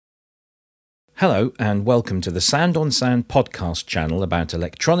Hello and welcome to the Sound on Sound podcast channel about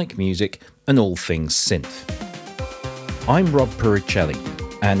electronic music and all things synth. I'm Rob Puricelli,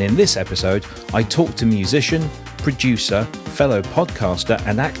 and in this episode I talk to musician, producer, fellow podcaster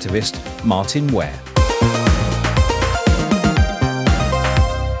and activist Martyn Ware.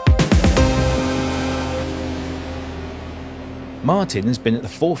 Martyn has been at the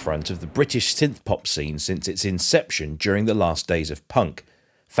forefront of the British synth-pop scene since its inception during the last days of punk,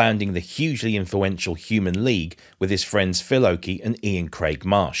 founding the hugely influential Human League with his friends Phil Oakey and Ian Craig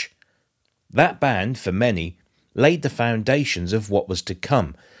Marsh. That band, for many, laid the foundations of what was to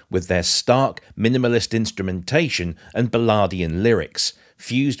come, with their stark, minimalist instrumentation and balladian lyrics,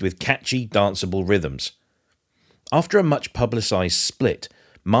 fused with catchy, danceable rhythms. After a much publicised split,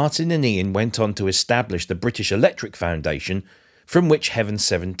 Martyn and Ian went on to establish the British Electric Foundation, from which Heaven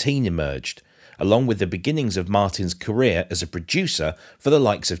 17 emerged, along with the beginnings of Martyn's career as a producer for the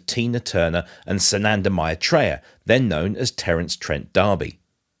likes of Tina Turner and Sananda, then known as Terence, Trent, D'Arby.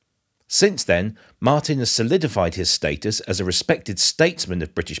 Since then, Martyn has solidified his status as a respected statesman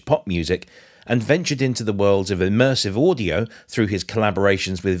of British pop music and ventured into the worlds of immersive audio through his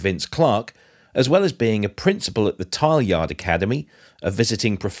collaborations with Vince Clarke, as well as being a principal at the Tileyard Academy, a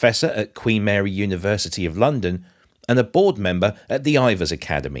visiting professor at Queen Mary University of London, and a board member at the Ivors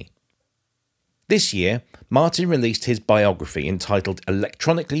Academy. This year, Martyn released his biography entitled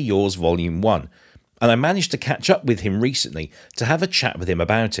Electronically Yours Vol.1, and I managed to catch up with him recently to have a chat with him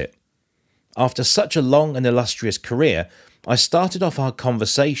about it. After such a long and illustrious career, I started off our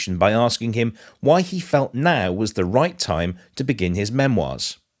conversation by asking him why he felt now was the right time to begin his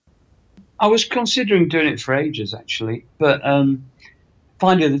memoirs. I was considering doing it for ages, actually, but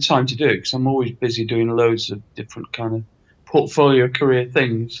finding the time to do it, because I'm always busy doing loads of different kind of portfolio career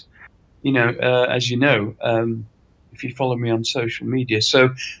things. You know, as you know, if you follow me on social media. So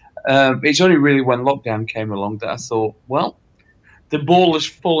it's only really when lockdown came along that I thought, well, the ball has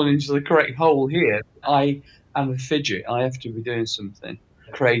fallen into the correct hole here. I am a fidget. I have to be doing something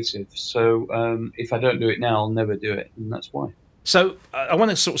creative. So if I don't do it now, I'll never do it. And that's why. So I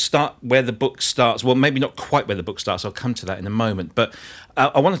want to sort of start where the book starts. Well, maybe not quite where the book starts. I'll come to that in a moment. But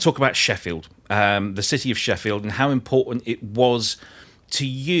I want to talk about Sheffield, the city of Sheffield, and how important it was to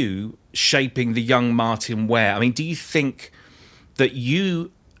you shaping the young Martyn Ware. I mean, do you think that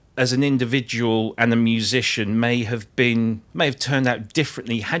you as an individual and a musician may have turned out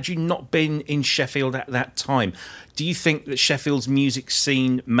differently had you not been in Sheffield at that time? Do you think that Sheffield's music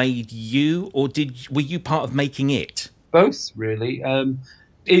scene made you, or were you part of making it? Both, really.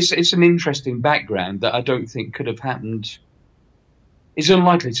 It's an interesting background that I don't think could have happened. It's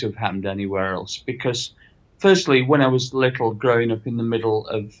unlikely to have happened anywhere else, because firstly, when I was little, growing up in the middle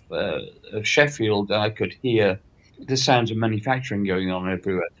of Sheffield, I could hear the sounds of manufacturing going on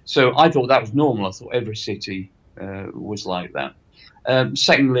everywhere. So I thought that was normal. I thought every city was like that.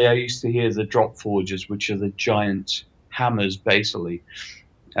 Secondly, I used to hear the drop forges, which are the giant hammers, basically,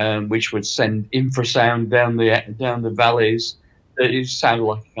 which would send infrasound down the valleys. It sounded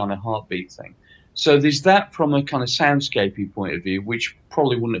like a kind of heartbeat thing. So there's that from a kind of soundscapey point of view, which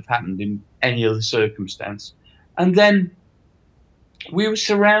probably wouldn't have happened in any other circumstance. And then we were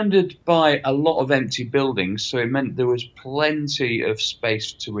surrounded by a lot of empty buildings, so it meant there was plenty of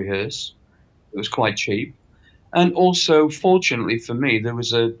space to rehearse. It was quite cheap. And also, fortunately for me, there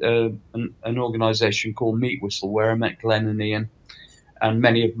was an organisation called Meat Whistle, where I met Glenn and Ian and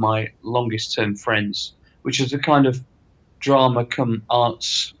many of my longest-term friends, which is a kind of drama cum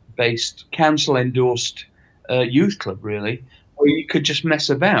arts-based, council-endorsed youth club, really, where you could just mess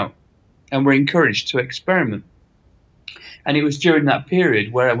about and were encouraged to experiment. And it was during that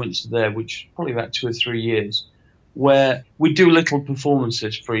period where I went to there, which probably about 2 or 3 years, where we'd do little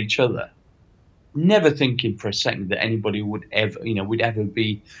performances for each other, never thinking for a second that anybody would ever, would ever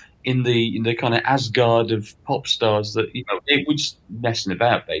be in the kind of Asgard of pop stars that, it was just messing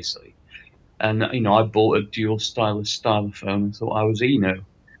about, basically. And, I bought a dual stylus stylophone and thought I was Eno.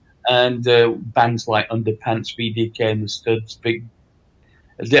 And bands like Underpants, VDK and the Studs, Dick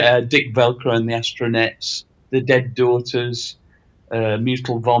Velcro and the Astronettes, the Dead Daughters,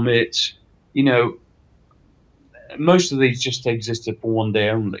 Mutual Vomit, most of these just existed for one day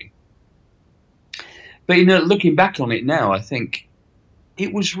only. But, looking back on it now, I think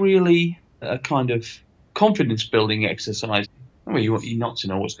it was really a kind of confidence-building exercise. Well, you want not to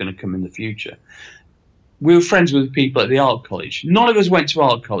know what's going to come in the future. We were friends with people at the art college. None of us went to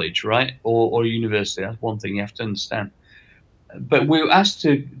art college, right, or university. That's one thing you have to understand. But we were asked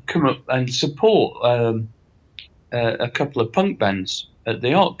to come up and support a couple of punk bands at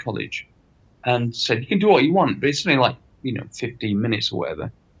the art college, and said, you can do what you want, but it's only like, 15 minutes or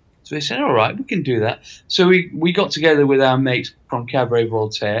whatever. So we said, all right, we can do that. So we got together with our mates from Cabaret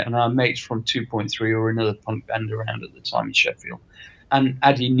Voltaire and our mates from 2.3, or another punk band around at the time in Sheffield, and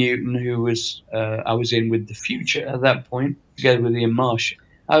Addie Newton, who was I was in with The Future at that point, together with Ian Marsh.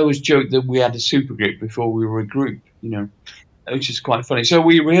 I always joke that we had a supergroup before we were a group, you know, which is quite funny. So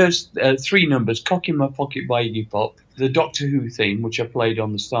we rehearsed 3 numbers: Cock in My Pocket by Iggy Pop, the Doctor Who theme, which I played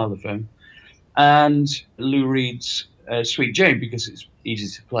on the stylophone, and Lou Reed's Sweet Jane, because it's easy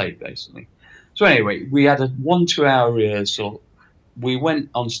to play, basically. So anyway, we had a 1-2 hour rehearsal. We went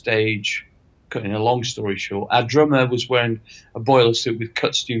on stage, cutting a long story short. Our drummer was wearing a boiler suit with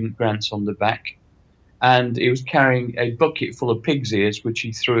cut student grants on the back, and he was carrying a bucket full of pig's ears, which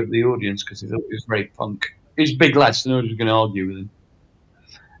he threw at the audience because he thought it was very punk. He's a big lad, so nobody was going to argue with him.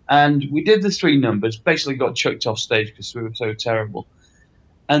 And we did the 3 numbers, basically got chucked off stage because we were so terrible.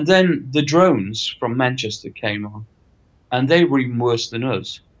 And then the Drones from Manchester came on, and they were even worse than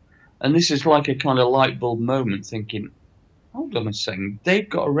us. And this is like a kind of light bulb moment, thinking, hold on a second, they've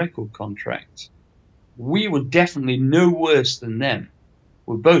got a record contract. We were definitely no worse than them.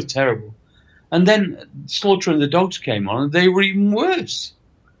 We're both terrible. And then Slaughter and the Dogs came on, and they were even worse.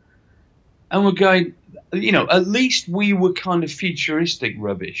 And we're going, you know, at least we were kind of futuristic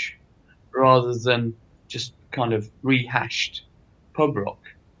rubbish rather than just kind of rehashed pub rock,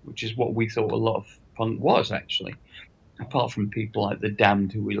 which is what we thought a lot of punk was, actually, apart from people like The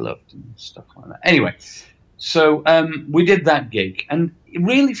Damned, who we loved and stuff like that. Anyway, so we did that gig, and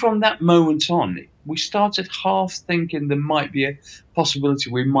really from that moment on, we started half thinking there might be a possibility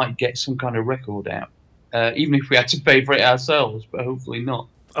we might get some kind of record out, even if we had to pay for it ourselves, but hopefully not.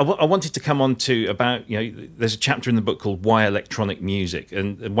 I wanted to come on to about, you know, there's a chapter in the book called Why Electronic Music,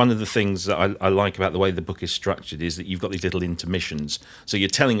 and one of the things that I like about the way the book is structured is that you've got these little intermissions. So you're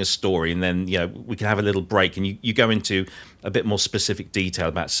telling a story, and then, you know, we can have a little break, and you go into a bit more specific detail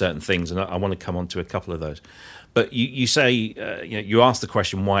about certain things, and I want to come on to a couple of those. But you say, you know, you ask the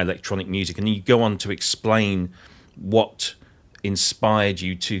question, why electronic music, and you go on to explain what inspired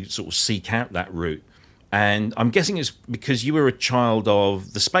you to sort of seek out that route. And I'm guessing it's because you were a child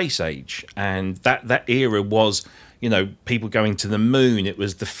of the space age, and that era was, you know, people going to the moon. It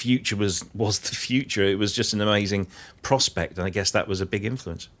was the future, was the future. It was just an amazing prospect, and I guess that was a big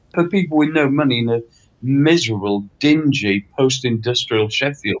influence. For people with no money in a miserable, dingy, post-industrial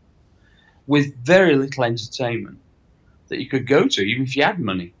Sheffield, with very little entertainment that you could go to, even if you had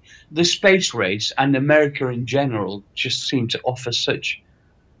money, the space race and America in general just seemed to offer such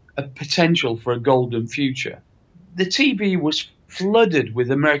a potential for a golden future. The TV was flooded with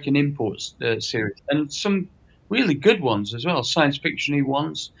American imports series, and some really good ones as well, science fiction-y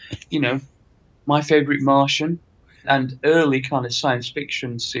ones. You know, my favourite, Martian, and early kind of science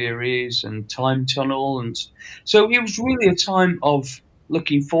fiction series, and Time Tunnel, and so it was really a time of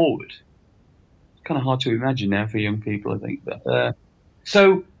looking forward. It's kind of hard to imagine now for young people, I think. But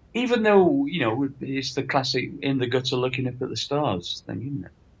so even though, you know, it's the classic in the gutter looking up at the stars thing, isn't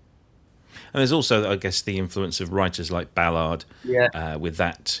it? And there's also, I guess, the influence of writers like Ballard, Yeah. with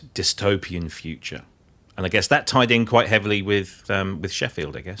that dystopian future. And I guess that tied in quite heavily with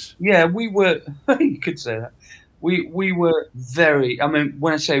Sheffield, I guess. Yeah, we were, you could say that. We were very, I mean,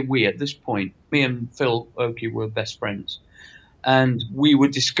 when I say we, at this point, me and Phil Oakey were best friends. And we were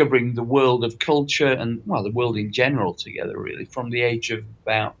discovering the world of culture and, well, the world in general together, really, from the age of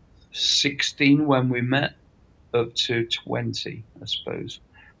about 16 when we met up to 20, I suppose.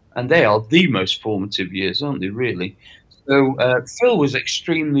 And they are the most formative years, aren't they, really? So Phil was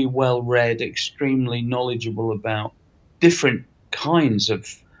extremely well-read, extremely knowledgeable about different kinds of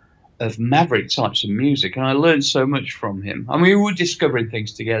maverick types of music, and I learned so much from him. I mean, we were discovering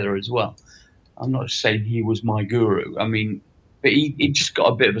things together as well. I'm not saying he was my guru. I mean, but he just got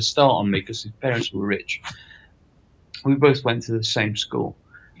a bit of a start on me because his parents were rich. We both went to the same school.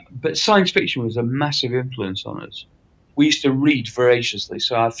 But science fiction was a massive influence on us. We used to read voraciously,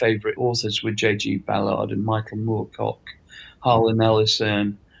 so our favourite authors were J.G. Ballard and Michael Moorcock, Harlan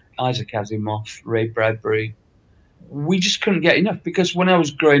Ellison, Isaac Asimov, Ray Bradbury. We just couldn't get enough, because when I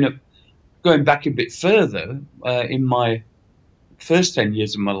was growing up, going back a bit further, in my first 10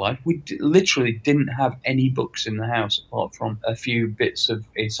 years of my life, we literally didn't have any books in the house apart from a few bits of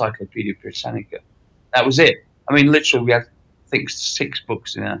Encyclopedia Britannica. That was it. I mean, literally, we had, I think, 6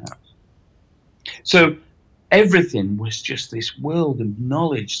 books in our house. So everything was just this world of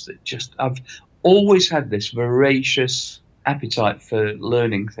knowledge that just, I've always had this voracious appetite for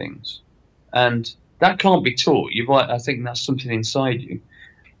learning things. And that can't be taught. I think that's something inside you.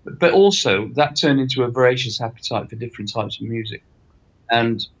 But also, that turned into a voracious appetite for different types of music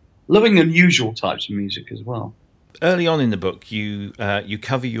and loving unusual types of music as well. Early on in the book, you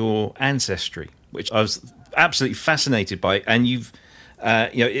cover your ancestry, which I was absolutely fascinated by, and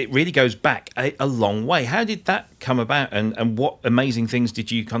it really goes back a long way. How did that come about, and what amazing things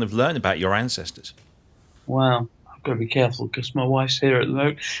did you kind of learn about your ancestors? Wow, I've got to be careful because my wife's here at the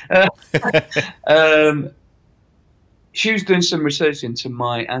moment. Um, she was doing some research into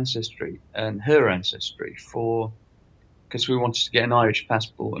my ancestry and her ancestry because we wanted to get an Irish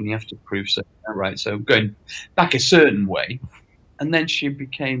passport, and you have to prove so, right? So going back a certain way, and then she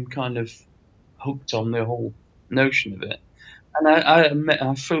became kind of hooked on the whole notion of it. And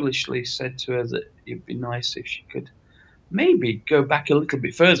I foolishly said to her that it'd be nice if she could maybe go back a little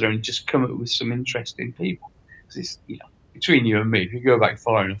bit further and just come up with some interesting people. Because it's, between you and me, if you go back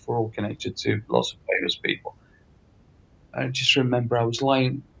far enough, we're all connected to lots of famous people. I just remember I was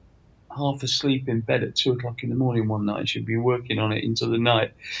lying half asleep in bed at 2 o'clock in the morning one night. She'd been working on it into the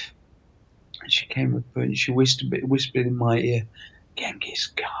night. And she came up and she whispered in my ear, "Genghis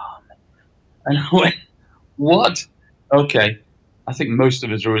Khan." And I went, "What?" Okay. I think most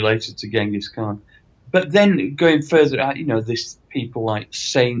of us are related to Genghis Khan. But then going further out, there's people like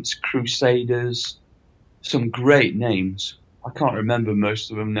saints, crusaders, some great names. I can't remember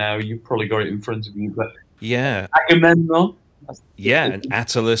most of them now. You've probably got it in front of you, but Yeah. Agamemnon. Yeah, and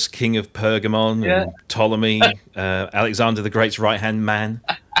Attalus, king of Pergamon, Yeah. and Ptolemy, Alexander the Great's right-hand man.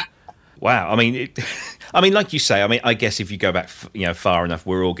 Wow, I mean, like you say, I guess if you go back, far enough,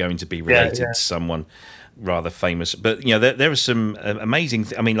 we're all going to be related to someone rather famous. But there are some amazing.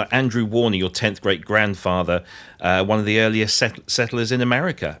 Like Andrew Warner, your 10th great grandfather, one of the earliest settlers in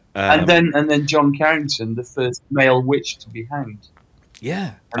America, and then John Carrington, the first male witch to be hanged.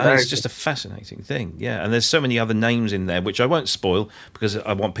 Yeah, it's just a fascinating thing. Yeah, and there's so many other names in there, which I won't spoil because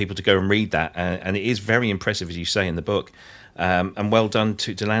I want people to go and read that. And it is very impressive, as you say in the book. And well done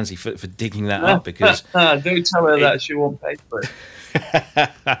to Delancey for digging that up, because don't tell her that, she won't pay for it.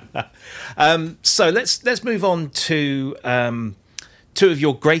 So let's move on to two of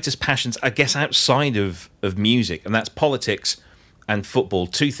your greatest passions, I guess, outside of music, and that's politics and football.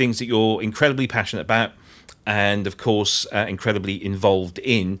 Two things that you're incredibly passionate about, and of course incredibly involved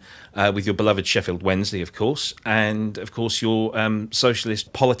in, with your beloved Sheffield Wednesday, of course, and of course your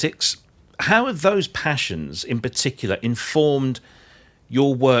socialist politics. How have those passions in particular informed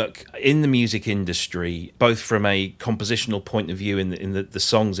your work in the music industry, both from a compositional point of view in the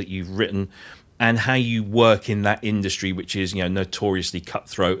songs that you've written, and how you work in that industry, which is notoriously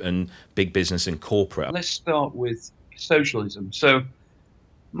cutthroat and big business and corporate? Let's start with socialism. So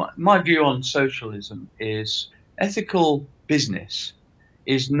my view on socialism is ethical business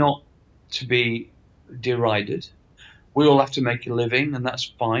is not to be derided. We all have to make a living, and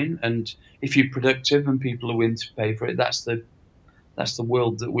that's fine. And if you're productive and people are willing to pay for it, that's the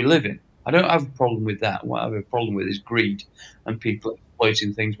world that we live in. I don't have a problem with that. What I have a problem with is greed and people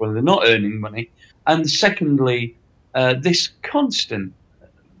exploiting things when they're not earning money. And secondly, this constant,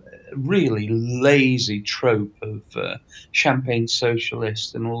 really lazy trope of champagne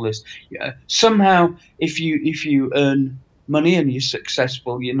socialist and all this. Somehow, if you earn money and you're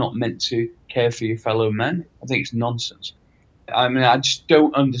successful, you're not meant to care for your fellow man. I think it's nonsense. I just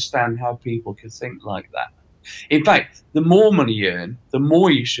don't understand how people can think like that. In fact, the more money you earn, the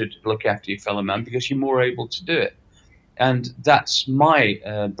more you should look after your fellow man, because you're more able to do it. And that's my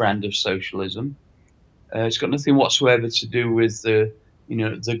brand of socialism. It's got nothing whatsoever to do with the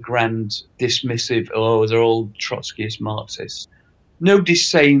grand dismissive, oh, they're all Trotskyist Marxists. Nobody's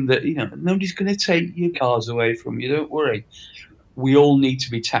saying that, nobody's going to take your cars away from you. Don't worry. We all need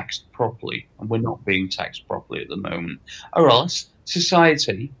to be taxed properly, and we're not being taxed properly at the moment. Or else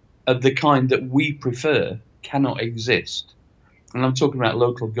society of the kind that we prefer cannot exist. And I'm talking about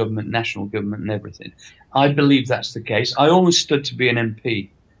local government, national government, and everything. I believe that's the case. I always stood to be an MP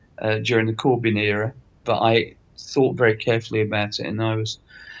during the Corbyn era, but I thought very carefully about it, and I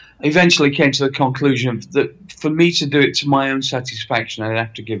eventually came to the conclusion that for me to do it to my own satisfaction, I'd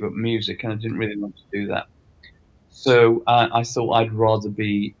have to give up music, and I didn't really want to do that. So I thought I'd rather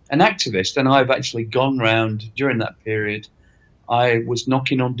be an activist, and I've actually gone round during that period. I was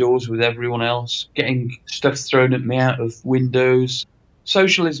knocking on doors with everyone else, getting stuff thrown at me out of windows.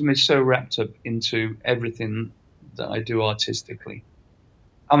 Socialism is so wrapped up into everything that I do artistically.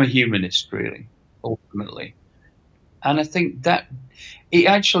 I'm a humanist, really, ultimately. And I think that it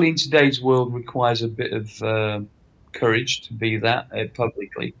actually, in today's world, requires a bit of courage to be that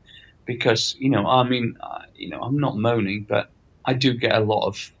publicly, because I'm not moaning, but I do get a lot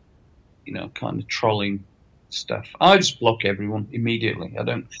of kind of trolling stuff. I just block everyone immediately. I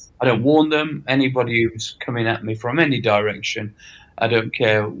don't warn them. Anybody who's coming at me from any direction, I don't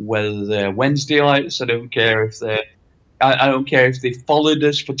care whether they're Wednesdayites. I don't care if they're. I don't care if they followed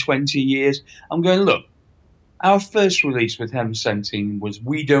us for 20 years. I'm going, look, our first release with Heaven 17 was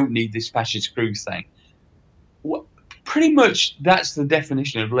 "We Don't Need This Fascist Crew Thing." Pretty much that's the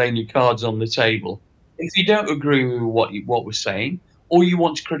definition of laying your cards on the table. If you don't agree with what we're saying, or you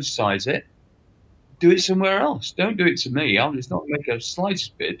want to criticise it, do it somewhere else. Don't do it to me. It's not going to make a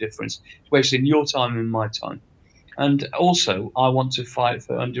slightest bit of difference. It's wasting your time and my time. And also, I want to fight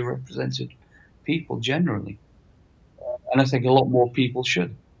for underrepresented people generally. And I think a lot more people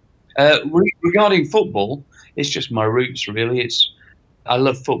should. Regarding football, it's just my roots, really. I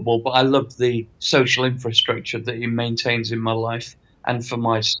love football, but I love the social infrastructure that it maintains in my life, and for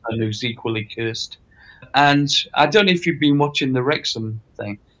my son, who's equally cursed. And I don't know if you've been watching the Wrexham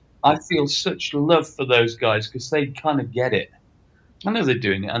thing. I feel such love for those guys because they kind of get it. I know they're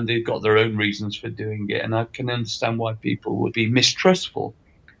doing it, and they've got their own reasons for doing it, and I can understand why people would be mistrustful.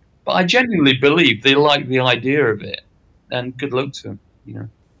 But I genuinely believe they like the idea of it, and good luck to them, you know.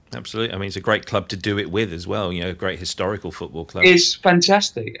 Absolutely. I mean, it's a great club to do it with as well, you know, a great historical football club. It's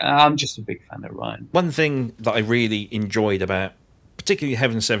fantastic. I'm just a big fan of Ryan. One thing that I really enjoyed about particularly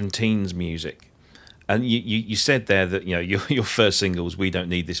Heaven 17's music, and you said there that, you know, your first single was "We Don't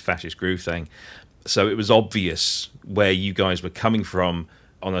Need This Fascist Groove Thing," so it was obvious where you guys were coming from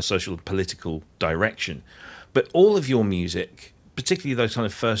on a social and political direction. But all of your music, particularly those kind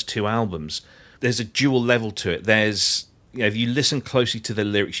of first two albums, there's a dual level to it. There's, you know, if you listen closely to the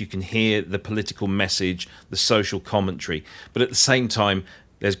lyrics, you can hear the political message, the social commentary, but at the same time,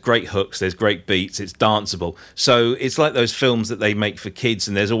 there's great hooks, there's great beats, it's danceable. So it's like those films that they make for kids,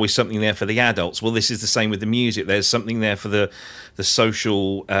 and there's always something there for the adults. Well, this is the same with the music. There's something there for the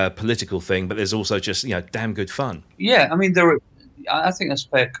social, political thing, but there's also just, you know, damn good fun. Yeah, I mean, I think that's a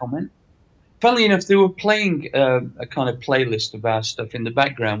fair comment. Funnily enough, they were playing a kind of playlist of our stuff in the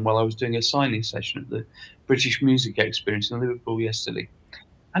background while I was doing a signing session at the British Music Experience in Liverpool yesterday.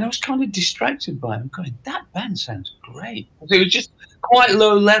 And I was kind of distracted by it. I'm going, that band sounds great. It was just quite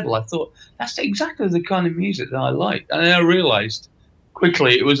low level. I thought, that's exactly the kind of music that I like. And then I realised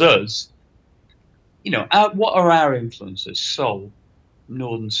quickly it was us. You know, what are our influences? Soul,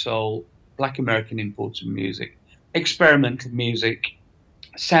 Northern Soul, Black American imported music, experimental music,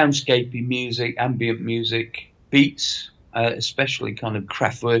 soundscapey music, ambient music, beats, especially kind of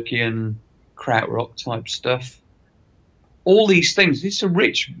Kraftwerkian, krautrock type stuff. All these things, it's a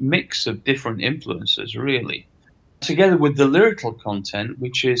rich mix of different influences, really, together with the lyrical content,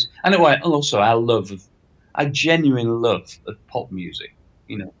 which is, and also our genuine love of pop music,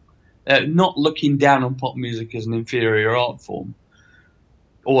 you know, not looking down on pop music as an inferior art form,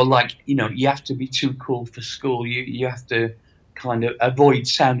 or like, you know, you have to be too cool for school, you have to kind of avoid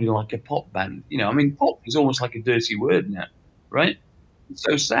sounding like a pop band. You know, I mean, pop is almost like a dirty word now, right? It's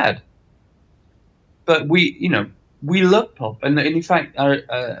so sad. But we love pop. And in fact,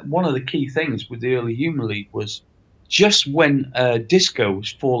 one of the key things with the early Human League was just when disco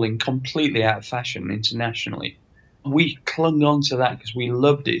was falling completely out of fashion internationally, we clung on to that because we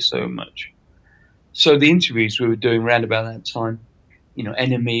loved it so much. So the interviews we were doing around about that time, you know,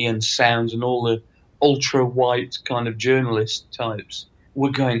 Enemy and Sounds and all the ultra-white kind of journalist types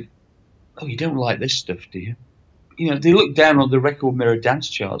were going, oh, you don't like this stuff, do you? You know, they looked down on the Record Mirror dance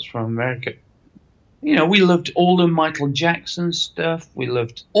charts from America. You know, we loved all the Michael Jackson stuff. We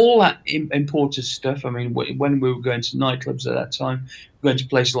loved all that imported stuff. I mean, when we were going to nightclubs at that time, going to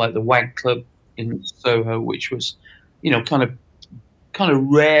places like the Wag Club in Soho, which was, you know, kind of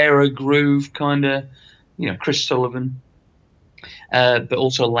rarer groove, kind of, you know, Chris Sullivan, but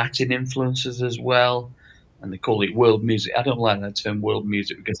also Latin influences as well. And they call it world music. I don't like that term, world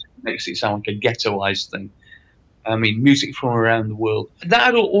music, because it makes it sound like a ghettoized thing. I mean, music from around the world.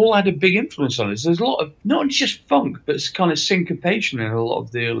 That all had a big influence on us. There's a lot of, not just funk, but it's kind of syncopation in a lot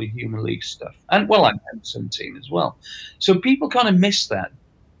of the early Human League stuff. And, well, I'm 17 as well. So people kind of miss that.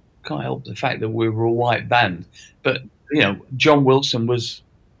 Can't help the fact that we were a white band. But, you know, John Wilson was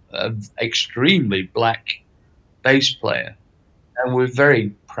an extremely black bass player. And we're very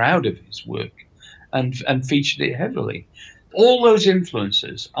proud of his work and featured it heavily. All those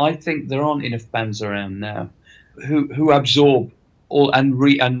influences, I think there aren't enough bands around now who absorb all and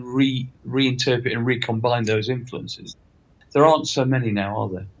reinterpret and recombine those influences. There aren't so many now, are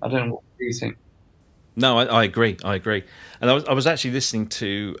there? I don't know. What do you think? No, I agree. I agree. And I was actually listening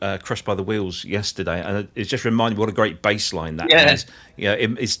to Crushed by the Wheels yesterday, and it just reminded me what a great bass line that has. Yeah,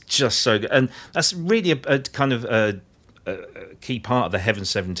 it's just so good. And that's really a kind of a key part of the Heaven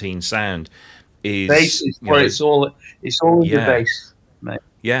 17 sound. Is bass is where it's all in the bass, mate.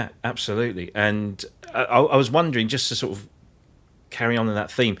 Yeah, absolutely. And I was wondering, just to sort of carry on in that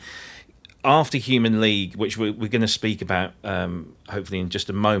theme. After Human League, which we're going to speak about hopefully in just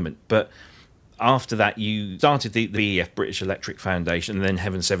a moment, but after that you started the BEF, British Electric Foundation, and then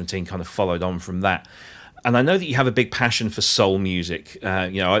Heaven 17 kind of followed on from that. And I know that you have a big passion for soul music.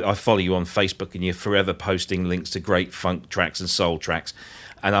 You know, I follow you on Facebook, and you're forever posting links to great funk tracks and soul tracks.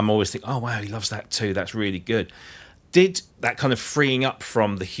 And I'm always thinking, oh, wow, he loves that too. That's really good. Did that kind of freeing up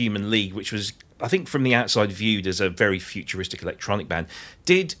from the Human League, which was, I think, from the outside viewed as a very futuristic electronic band,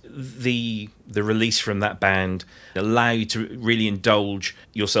 did the release from that band allow you to really indulge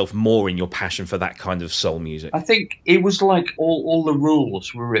yourself more in your passion for that kind of soul music? I think it was like all the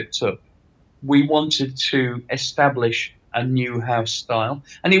rules were ripped up. We wanted to establish a new house style,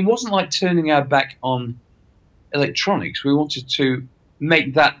 and it wasn't like turning our back on electronics. We wanted to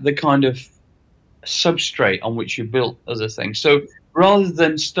make that the kind of substrate on which you built other things. So rather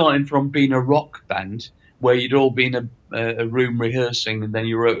than starting from being a rock band where you'd all be in a room rehearsing, and then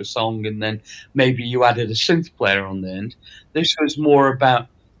you wrote a song, and then maybe you added a synth player on the end, this was more about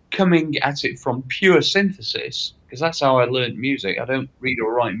coming at it from pure synthesis, because that's how I learned music. I don't read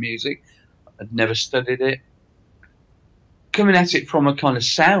or write music. I'd never studied it. Coming at it from a kind of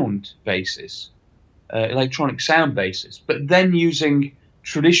sound basis, electronic sound basis, but then using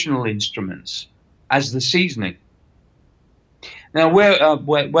traditional instruments as the seasoning. Now,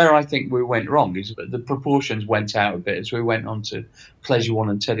 where I think we went wrong is that the proportions went out a bit as we went on to Pleasure One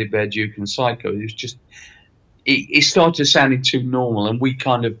and Teddy Bear, Duke and Psycho. It was just, it started sounding too normal, and we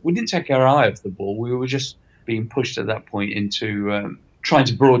didn't take our eye off the ball. We were just being pushed at that point into trying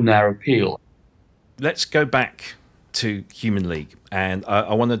to broaden our appeal. Let's go back to Human League, and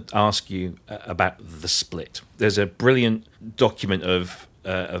I want to ask you about the split. There's a brilliant document of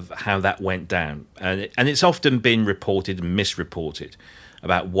how that went down, and it's often been reported and misreported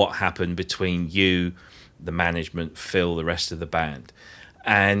about what happened between you, the management, Phil, the rest of the band,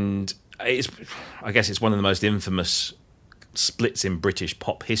 and I guess it's one of the most infamous splits in British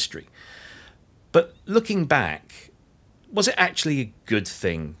pop history. But looking back, was it actually a good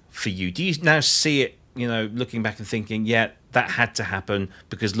thing for you? Do you now see it, you know, looking back and thinking, yeah, that had to happen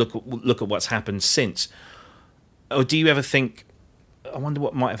because look at what's happened since? Or do you ever think, I wonder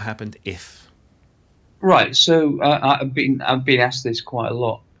what might have happened if? Right. So I've been asked this quite a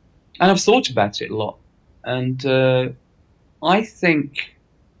lot, and I've thought about it a lot. And I think,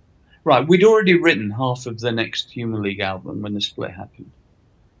 right, we'd already written half of the next Human League album when the split happened,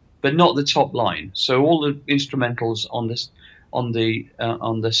 but not the top line. So all the instrumentals on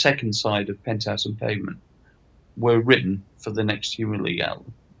the second side of Penthouse and Pavement were written for the next Human League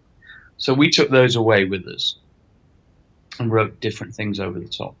album. So we took those away with us and wrote different things over the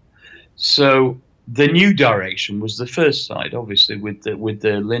top. So the new direction was the first side, obviously, with the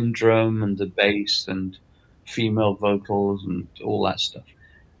Lindrum and the bass and female vocals and all that stuff.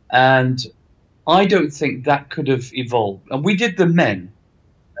 And I don't think that could have evolved. And we did the Men,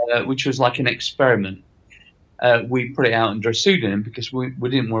 which was like an experiment. We put it out under a pseudonym because we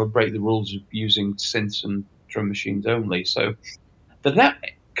didn't want to break the rules of using synths and drum machines only. So, but that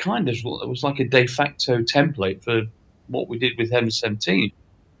kind of was like a de facto template for what we did with Heaven 17.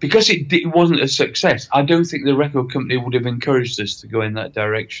 Because it wasn't a success, I don't think the record company would have encouraged us to go in that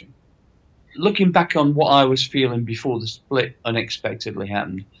direction. Looking back on what I was feeling before the split unexpectedly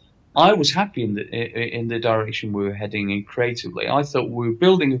happened, I was happy in the direction we were heading in creatively. I thought we were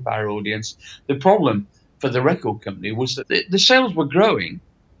building up our audience. The problem for the record company was that the sales were growing,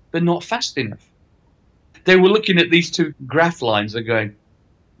 but not fast enough. They were looking at these two graph lines and going,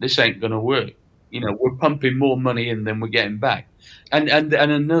 this ain't going to work. You know, we're pumping more money in than we're getting back. And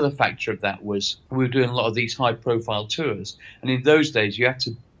another factor of that was we were doing a lot of these high-profile tours. And in those days, you had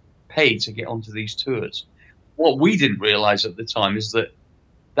to pay to get onto these tours. What we didn't realise at the time is that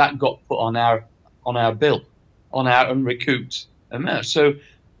got put on our bill, on our unrecouped amount. So, of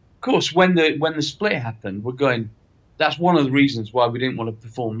course, when the split happened, we're going, that's one of the reasons why we didn't want to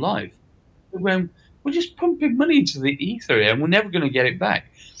perform live. We're just pumping money into the ether here, and we're never going to get it back.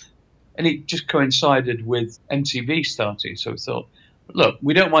 And it just coincided with MTV starting. So we thought, look,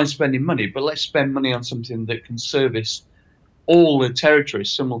 we don't mind spending money, but let's spend money on something that can service all the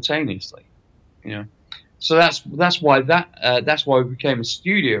territories simultaneously. You know, so that's why we became a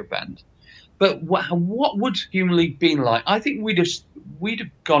studio band. But what would Human League been like? I think we'd have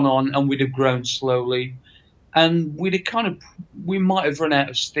gone on and we'd have grown slowly, and we might have run out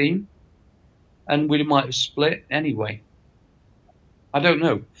of steam, and we might have split anyway. I don't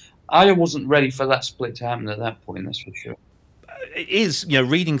know. I wasn't ready for that split to happen at that point, that's for sure. It is, you know,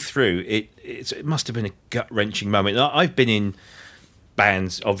 reading through it, it must have been a gut-wrenching moment. I've been in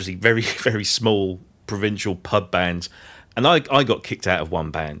bands, obviously very, very small provincial pub bands, And I got kicked out of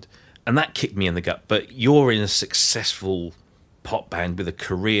one band, and that kicked me in the gut. But you're in a successful pop band with a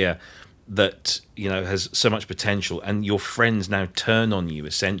career that, you know, has so much potential, and your friends now turn on you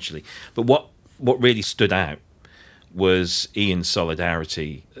essentially. But what really stood out was Ian's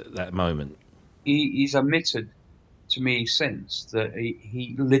solidarity at that moment. He's admitted to me since that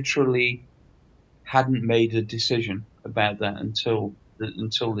he literally hadn't made a decision about that until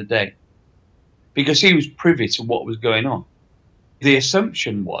the day, because he was privy to what was going on. The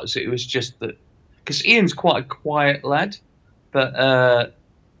assumption was it was just that, because Ian's quite a quiet lad, but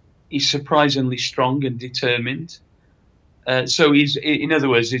he's surprisingly strong and determined. So he's, in other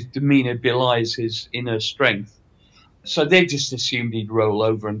words, his demeanour belies his inner strength. So they just assumed he'd roll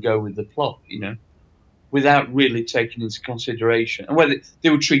over and go with the plot, you know, without really taking into consideration. And whether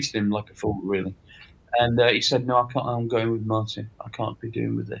they were treating him like a fool, really. And he said, "No, I can't. I'm going with Martyn. I can't be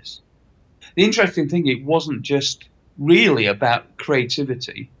doing with this." The interesting thing, it wasn't just really about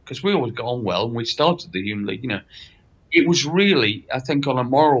creativity, because we always got on well and we started the Human League, you know. It was really, I think, on a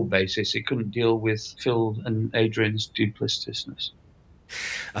moral basis, it couldn't deal with Phil and Adrian's duplicitousness.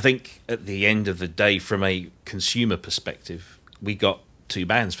 I think at the end of the day, from a consumer perspective, we got two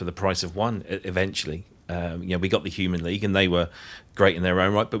bands for the price of one eventually. You know, we got the Human League, and they were great in their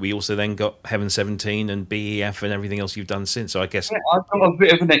own right, but we also then got Heaven 17 and BEF and everything else you've done since. So I guess... Yeah, I've got a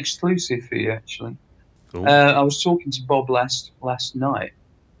bit of an exclusive for you, actually. Cool. I was talking to Bob last night.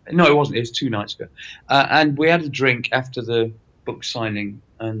 No, it wasn't. It was 2 nights ago. And we had a drink after the book signing,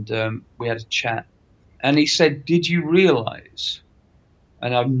 and we had a chat. And he said, "Did you realise,"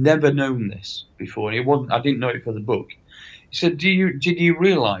 and I've never known this before, and it wasn't, I didn't know it for the book. He said, did you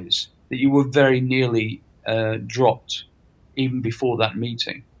realise that you were very nearly dropped even before that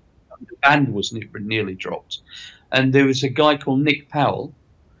meeting? The band was nearly dropped. And there was a guy called Nick Powell,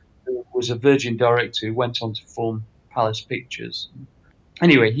 who was a Virgin director who went on to form Palace Pictures.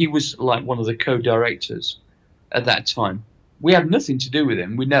 Anyway, he was like one of the co-directors at that time. We had nothing to do with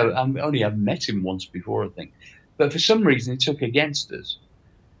him. We know, I only have met him once before, I think. But for some reason, he took against us.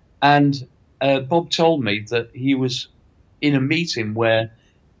 And Bob told me that he was in a meeting where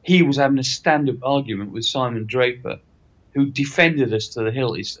he was having a stand-up argument with Simon Draper, who defended us to the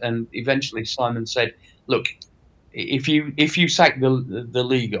hilt. And eventually Simon said, "Look, if you sack the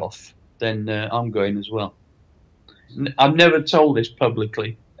league off, then I'm going as well." I've never told this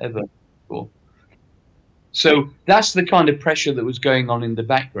publicly ever before. So that's the kind of pressure that was going on in the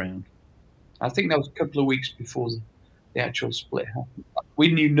background. I think that was a couple of weeks before the actual split happened.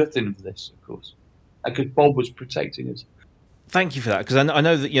 We knew nothing of this, of course, because Bob was protecting us. Thank you for that, because I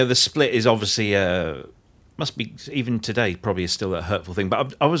know that, you know, the split is obviously must be, even today, probably is still a hurtful thing.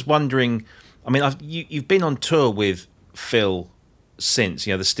 But I was wondering, I mean, you've been on tour with Phil since,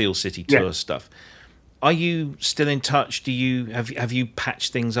 you know, the Steel City tour stuff. Are you still in touch? Do you have you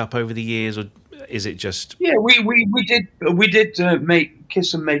patched things up over the years, or is it just? Yeah, we did make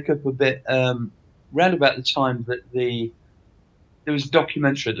kiss and make up a bit round about the time that there was a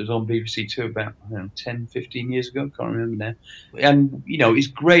documentary that was on BBC Two about, I don't know, 10, 15 years ago. I can't remember now. And you know, it's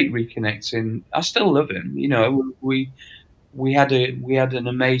great reconnecting. I still love him. You know, we had an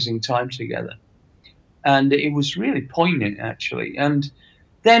amazing time together, and it was really poignant actually. And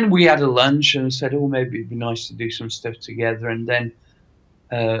then we had a lunch and said, "Oh, maybe it'd be nice to do some stuff together." And then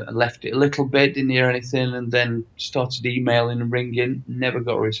left it a little bit, didn't hear anything, and then started emailing and ringing. Never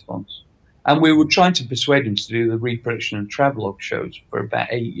got a response. And we were trying to persuade him to do the reproduction and travelogue shows for about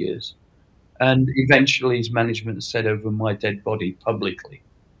 8 years. And eventually his management said over my dead body publicly.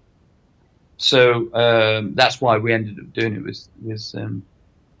 So that's why we ended up doing it with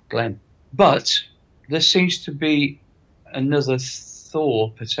Glenn. But there seems to be another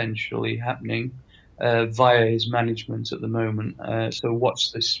Thor potentially happening via his management at the moment. So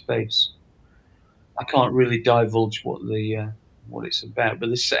watch this space. I can't really divulge what it's about, but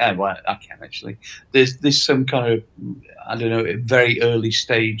this well, I can actually. There's some kind of, I don't know, very early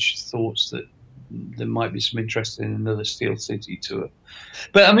stage thoughts that there might be some interest in another Steel City tour.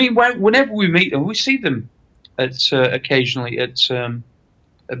 But I mean, whenever we meet them, we see them at occasionally at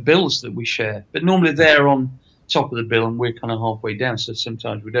bills that we share. But normally they're on top of the bill and we're kind of halfway down, so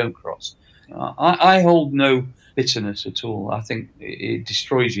sometimes we don't cross. I hold no bitterness at all. I think it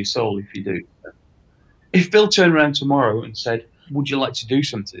destroys your soul if you do. If Bill turned around tomorrow and said, "Would you like to do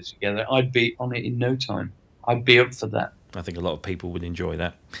something together?" I'd be on it in no time. I'd be up for that. I think a lot of people would enjoy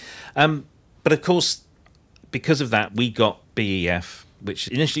that. But of course, because of that, we got BEF, which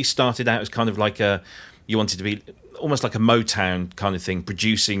initially started out as kind of like you wanted to be almost like a Motown kind of thing,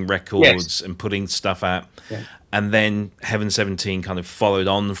 producing records and putting stuff out. Yeah. And then Heaven 17 kind of followed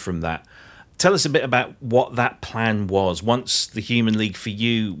on from that. Tell us a bit about what that plan was. Once the Human League for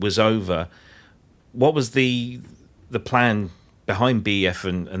you was over, what was the plan behind BEF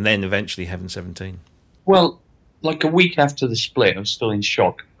and then eventually Heaven 17? Well, like a week after the split, I was still in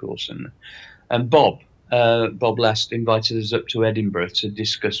shock, of course, and Bob Last invited us up to Edinburgh to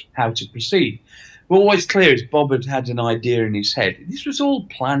discuss how to proceed. Well, what's clear is Bob had an idea in his head. This was all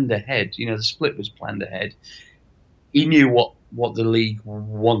planned ahead. You know, the split was planned ahead. He knew what the league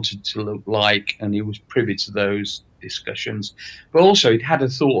wanted to look like, and he was privy to those discussions. But also, he'd had a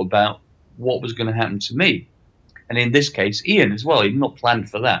thought about what was going to happen to me. And in this case, Ian as well. He'd not planned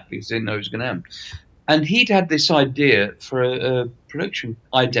for that because he didn't know it was going to happen. And he'd had this idea for a production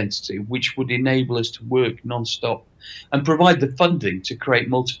identity which would enable us to work non-stop and provide the funding to create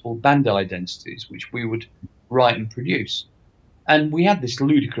multiple band identities, which we would write and produce. And we had this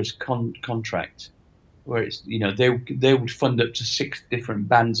ludicrous contract where it's, you know, they would fund up to 6 different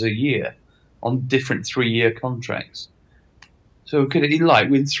bands a year on different 3-year contracts. So we could, like,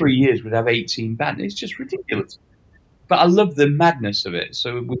 within 3 years, we'd have 18 bands. It's just ridiculous. But I love the madness of it.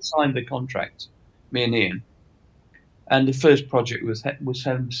 So we signed the contract, me and Ian. And the first project was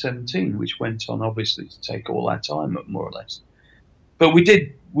Heaven 17, which went on, obviously, to take all our time up, more or less. But we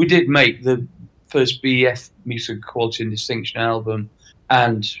did make the first BEF Music Quality and Distinction album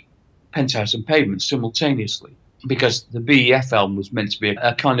and Penthouse and Pavement simultaneously, because the BEF album was meant to be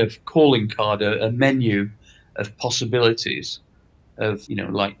a kind of calling card, a menu of possibilities of, you know,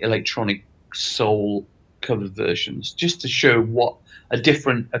 like electronic soul cover versions, just to show what a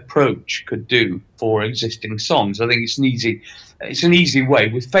different approach could do for existing songs. I think it's an easy way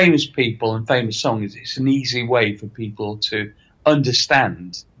with famous people and famous songs. It's an easy way for people to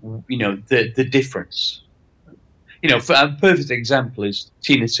understand, you know, the difference. You know, for a perfect example is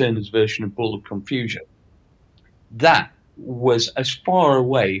Tina Turner's version of Ball of Confusion. That was as far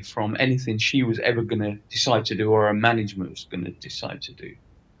away from anything she was ever going to decide to do or her management was going to decide to do,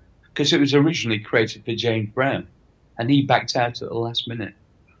 because it was originally created for James Brown, and he backed out at the last minute.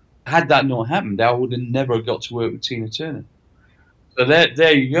 Had that not happened, I would have never got to work with Tina Turner. So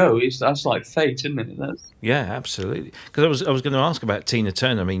there you go. That's like fate, isn't it? Yeah, absolutely. Because I was going to ask about Tina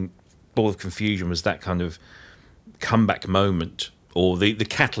Turner. I mean, Ball of Confusion was that kind of comeback moment, or the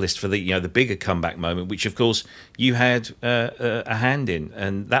catalyst for the, you know, the bigger comeback moment, which of course you had a hand in,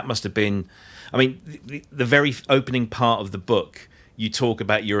 and that must have been, I mean, the very opening part of the book, you talk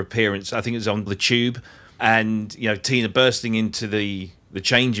about your appearance. I think it was on the Tube, and, you know, Tina bursting into the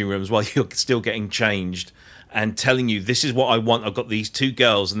changing rooms while you're still getting changed and telling you, this is what I want. I've got these 2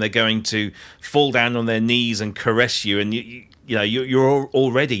 girls and they're going to fall down on their knees and caress you, and you know you're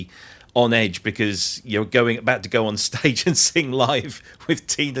already on edge because you're about to go on stage and sing live with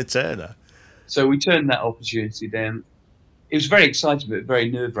Tina Turner. So we turned that opportunity down. It was very exciting, but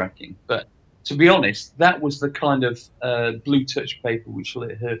very nerve-wracking. But to be honest, that was the kind of blue touch paper which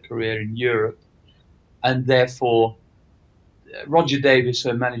lit her career in Europe, and therefore Roger Davis,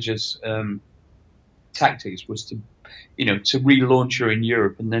 her manager's tactics was to, you know, to relaunch her in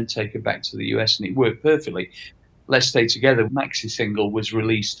Europe and then take her back to the US, and it worked perfectly. Let's Stay Together maxi single was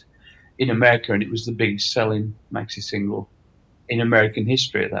released in America, and it was the biggest selling maxi single in American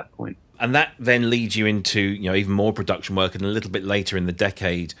history at that point. And that then leads you into, you know, even more production work, and a little bit later in the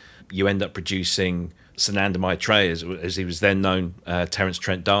decade, you end up producing Sananda Maitreya, as he was then known, Terence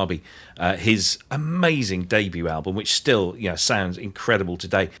Trent D'Arby, his amazing debut album, which still, you know, sounds incredible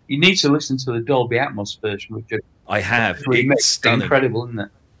today. You need to listen to the Dolby Atmos version, which I have. It's stunning. Incredible, isn't it?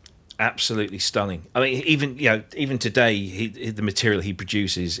 Absolutely stunning. I mean, even today, the material he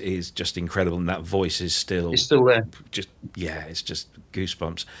produces is just incredible, and that voice is still there. Just, yeah, it's just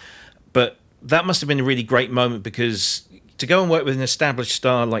goosebumps. But that must have been a really great moment, because to go and work with an established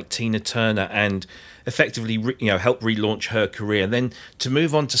star like Tina Turner and effectively, you know, help relaunch her career, and then to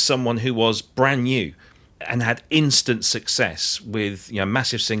move on to someone who was brand new and had instant success with, you know,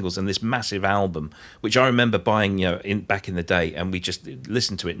 massive singles and this massive album, which I remember buying, you know, back in the day, and we just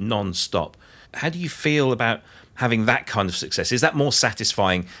listened to it non-stop. How do you feel about having that kind of success? Is that more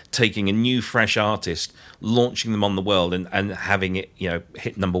satisfying, taking a new, fresh artist, launching them on the world, and having it, you know,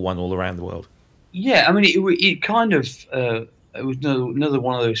 hit #1 all around the world? Yeah, I mean, it kind of it was another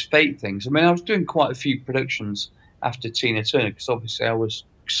one of those fate things. I mean, I was doing quite a few productions after Tina Turner, because obviously I was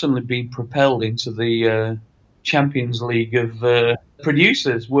suddenly being propelled into the Champions League of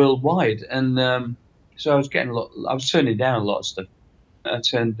producers worldwide, and so I was getting I was turning down a lot of stuff. I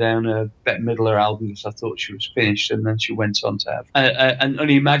turned down a Bette Midler album because I thought she was finished, and then she went on to have an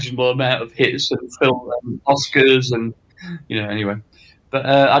unimaginable amount of hits and film Oscars, and, you know, anyway. But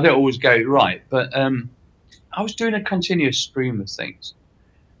I don't always get it right. But I was doing a continuous stream of things,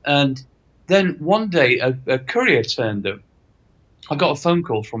 and Then one day, a courier turned up. I got a phone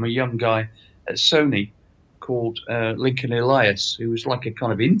call from a young guy at Sony called Lincoln Elias, who was like a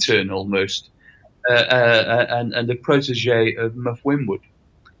kind of intern almost, and the protege of Muff Winwood,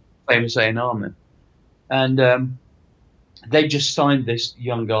 famous A&R man. And they just signed this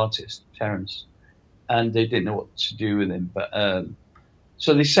young artist, Terence, and they didn't know what to do with him. But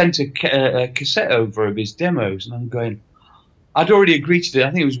so they sent a cassette over of his demos, and I'm going, I'd already agreed to do it.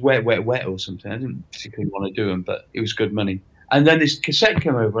 I think it was Wet, Wet, Wet or something. I didn't particularly want to do them, but it was good money. And then this cassette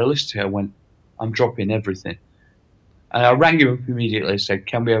came over. I listened to it. I went, I'm dropping everything. And I rang him up immediately. I said,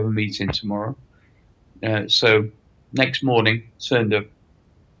 can we have a meeting tomorrow? So next morning, turned up.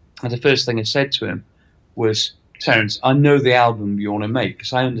 And the first thing I said to him was, Terence, I know the album you want to make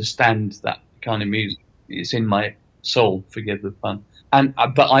because I understand that kind of music. It's in my soul, forgive the pun.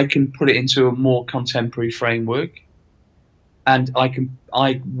 But I can put it into a more contemporary framework. And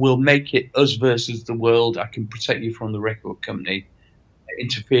I will make it us versus the world. I can protect you from the record company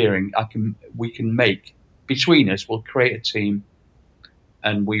interfering. We can make, between us, we'll create a team,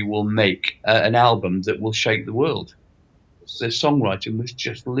 and we will make an album that will shake the world. The songwriting was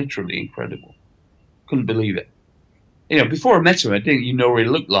just literally incredible. Couldn't believe it. You know, before I met him, I didn't even know what he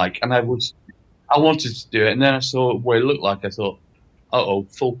looked like, and I wanted to do it, and then I saw what he looked like. I thought, uh-oh,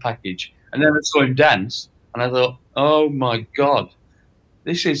 full package. And then I saw him dance, and I thought, oh my God,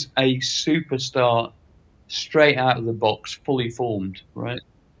 this is a superstar, straight out of the box, fully formed, right?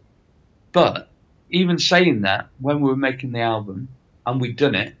 But even saying that, when we were making the album and we'd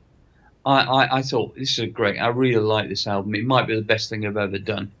done it, I thought, this is great. I really like this album. It might be the best thing I've ever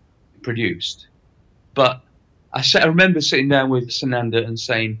done, produced. But I remember sitting down with Sananda and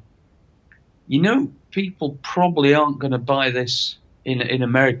saying, you know, people probably aren't going to buy this in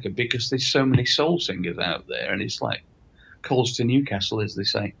America because there's so many soul singers out there, and it's like calls to Newcastle, as they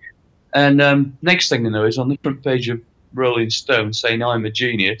say. And next thing I know is on the front page of Rolling Stone saying I'm a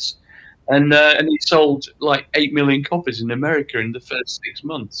genius, and he sold like 8 million copies in America in the first 6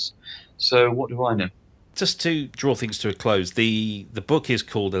 months. So what do I know? Just to draw things to a close, the book is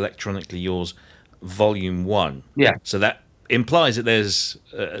called Electronically Yours Vol.1. Yeah. So that implies that there's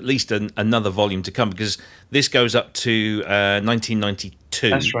at least another volume to come, because this goes up to 1992.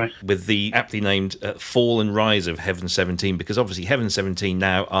 That's right. With the aptly named Fall and Rise of Heaven 17, because obviously Heaven 17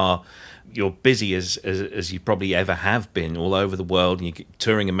 now you're busy as you probably ever have been all over the world, and you're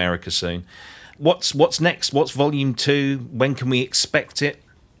touring America soon. What's next? What's volume 2? When can we expect it?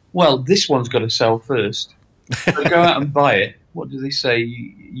 Well, this one's got to sell first. So go out and buy it. What do they say?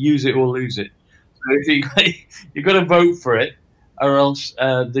 Use it or lose it. So if you've got to vote for it, or else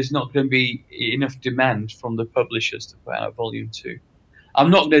there's not going to be enough demand from the publishers to put out volume 2. I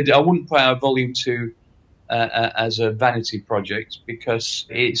wouldn't put out volume 2 as a vanity project, because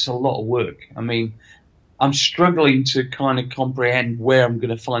it's a lot of work. I mean, I'm struggling to kind of comprehend where I'm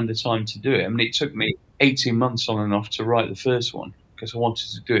going to find the time to do it. I mean, it took me 18 months on and off to write the first one because I wanted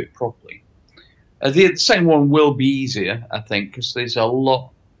to do it properly. The second one will be easier, I think, because there's a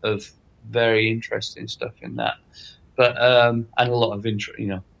lot of very interesting stuff in that, but and a lot of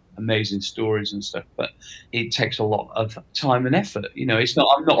amazing stories and stuff. But it takes a lot of time and effort. You know,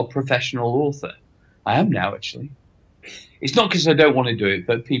 I'm not a professional author. I am now, actually. It's not because I don't want to do it,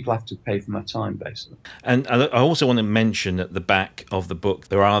 but people have to pay for my time, basically. And I also want to mention at the back of the book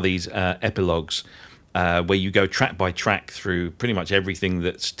there are these epilogues where you go track by track through pretty much everything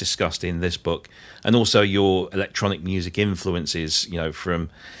that's discussed in this book, and also your electronic music influences. You know, from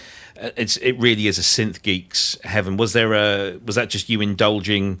it really is a synth geek's heaven. Was that just you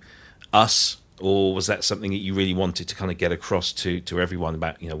indulging us, or was that something that you really wanted to kind of get across to everyone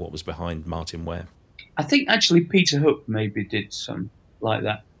about, you know, what was behind Martyn Ware? I think actually Peter Hook maybe did some like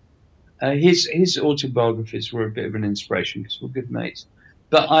that. His autobiographies were a bit of an inspiration because we're good mates.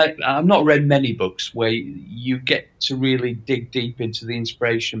 But I've not read many books where you get to really dig deep into the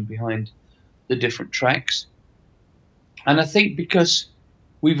inspiration behind the different tracks. And I think because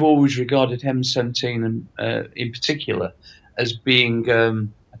we've always regarded Heaven 17 and in particular as being a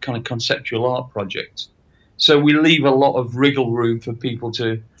kind of conceptual art project. So we leave a lot of wriggle room for people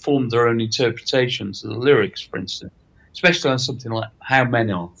to form their own interpretations of the lyrics, for instance, especially on something like How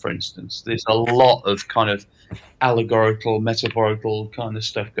Men Are, for instance. There's a lot of kind of allegorical, metaphorical kind of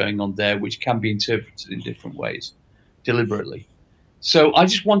stuff going on there, which can be interpreted in different ways, deliberately. So I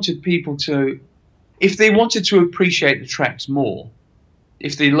just wanted people to, if they wanted to appreciate the tracks more,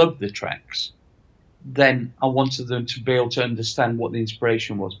 if they loved the tracks, then I wanted them to be able to understand what the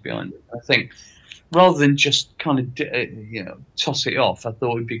inspiration was behind it. I think rather than just kind of toss it off, I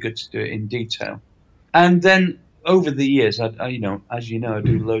thought it'd be good to do it in detail. And then over the years, you know, as you know, I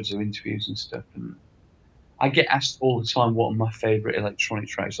do loads of interviews and stuff, and I get asked all the time what are my favourite electronic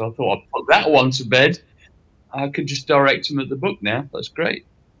tracks. So I thought I'd put that one to bed. I could just direct them at the book now. That's great.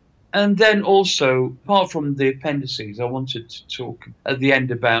 And then also, apart from the appendices, I wanted to talk at the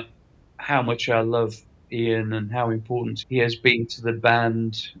end about how much I love Ian and how important he has been to the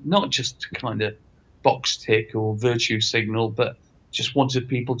band, not just kind of box tick or virtue signal, but just wanted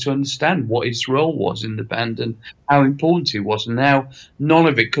people to understand what his role was in the band and how important he was, and how none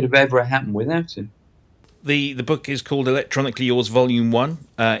of it could have ever happened without him. The book is called Electronically Yours Vol.1.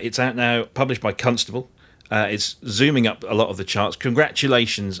 It's out now, published by Constable. It's zooming up a lot of the charts.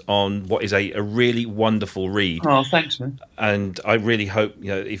 Congratulations on what is a really wonderful read. Oh, thanks, man. And I really hope,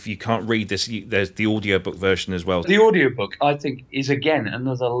 you know, if you can't read this, there's the audiobook version as well. The audiobook, I think, is again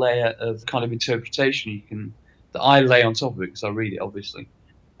another layer of kind of interpretation that I lay on top of it because I read it, obviously.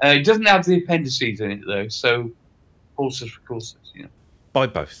 It doesn't have the appendices in it, though, so horses for courses, you know. Buy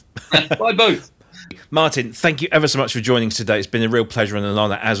both. Buy both. Martyn, thank you ever so much for joining us today. It's been a real pleasure and an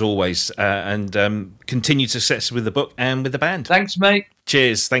honour, as always. And continued success with the book and with the band. Thanks, mate.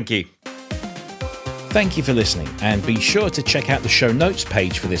 Cheers. Thank you. Thank you for listening, and be sure to check out the show notes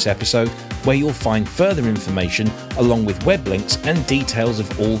page for this episode, where you'll find further information along with web links and details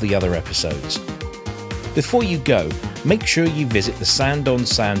of all the other episodes. Before you go, make sure you visit the Sound on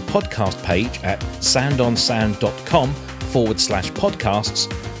Sound podcast page at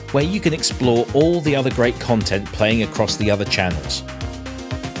soundonsound.com/podcasts, where you can explore all the other great content playing across the other channels.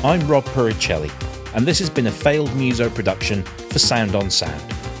 I'm Rob Puricelli, and this has been a failed muso production for Sound on Sound.